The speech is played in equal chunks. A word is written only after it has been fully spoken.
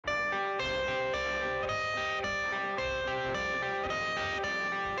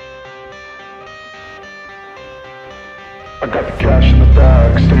I got the cash in the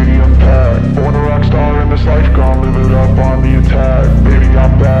bag, stadium packed. Born a rockstar in this life, gon' live it up on the attack. Baby,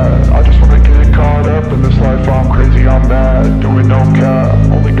 I'm bad, I just wanna get caught up in this life. I'm crazy, I'm mad, doing no cap.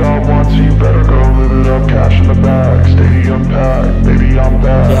 Only God wants you, better go live it up. Cash in the bag, stadium packed. Baby, I'm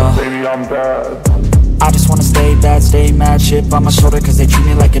bad, yeah. Baby, I'm bad. I just wanna stay bad, stay mad. Chip on my shoulder cause they treat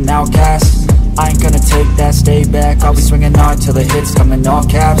me like an outcast. I ain't gonna take that, stay back. I'll be swinging hard till the hits come in all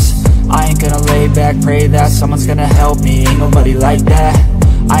caps. I ain't gonna lay back, pray that someone's gonna help me. Ain't nobody like that.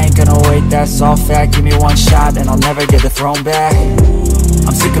 I ain't gonna wait, that's all fact. Give me one shot and I'll never get the throne back.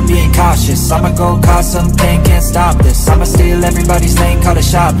 I'm sick of being cautious, I'ma go cause some pain, can't stop this. I'ma steal everybody's lane, call it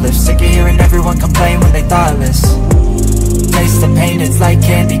shoplift. Sick of hearing everyone complain when they thoughtless. Taste the pain, it's like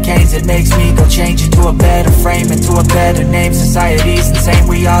candy canes. It makes me go change into a better frame, into a better name. Society's insane,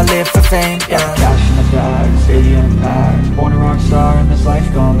 we all live for fame, yeah. Cash in the bag, stadium packed. Born a rockstar in this life,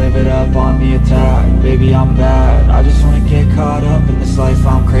 gon' live it up on the attack. Baby, I'm bad, I just wanna get caught up in this life.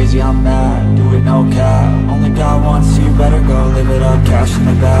 I'm crazy, I'm mad, do it no cap. Only God wants you, better go live it up. Cash in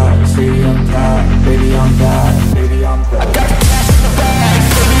the bag, stadium packed. Baby, I'm bad, baby, I'm bad. I got the cash in the bag,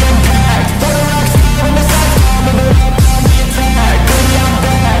 stadium packed. Born a rockstar in this life, gon' live it up. Baby, I'm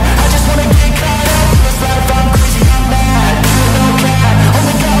bad, I just wanna get caught up in this life. I'm crazy, I'm mad, do it no cap.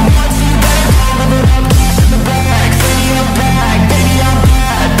 Only God wants you, better go live it up. Cash in the bag, stadium packed. Baby, I'm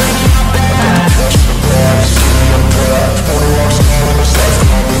bad, baby, I'm bad. Cash in the bag, stadium packed. Born a rockstar in this life,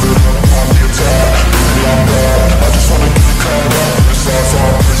 gon' live it up on the attack. Baby, I'm bad, I just wanna get caught up in this life.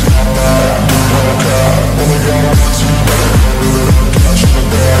 I'm crazy, I'm mad, do it no cap. Only God wants you, better go live it up. Cash in the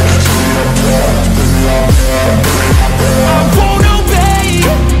bag, stadium packed. Baby, I'm bad, baby, I'm bad. I won't obey.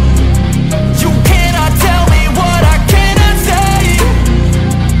 You cannot tell me what I cannot say.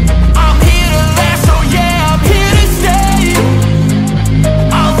 I'm here to last, so yeah, I'm here to stay.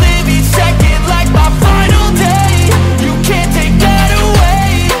 I'll live each second like my final day. You can't take that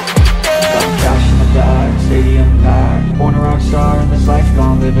away, yeah. Cash in the bag, stadium packed. Born a rockstar in this life,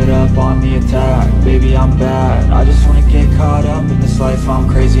 gon' live it up on the attack. Baby, I'm bad, I just wanna get caught up in this life. I'm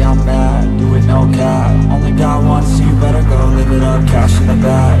crazy, I'm mad, do it no cap. Only God wants you, better go live it up. Cash in the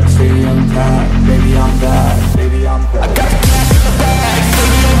bag, stadium packed. Baby, I'm bad, baby, I'm bad.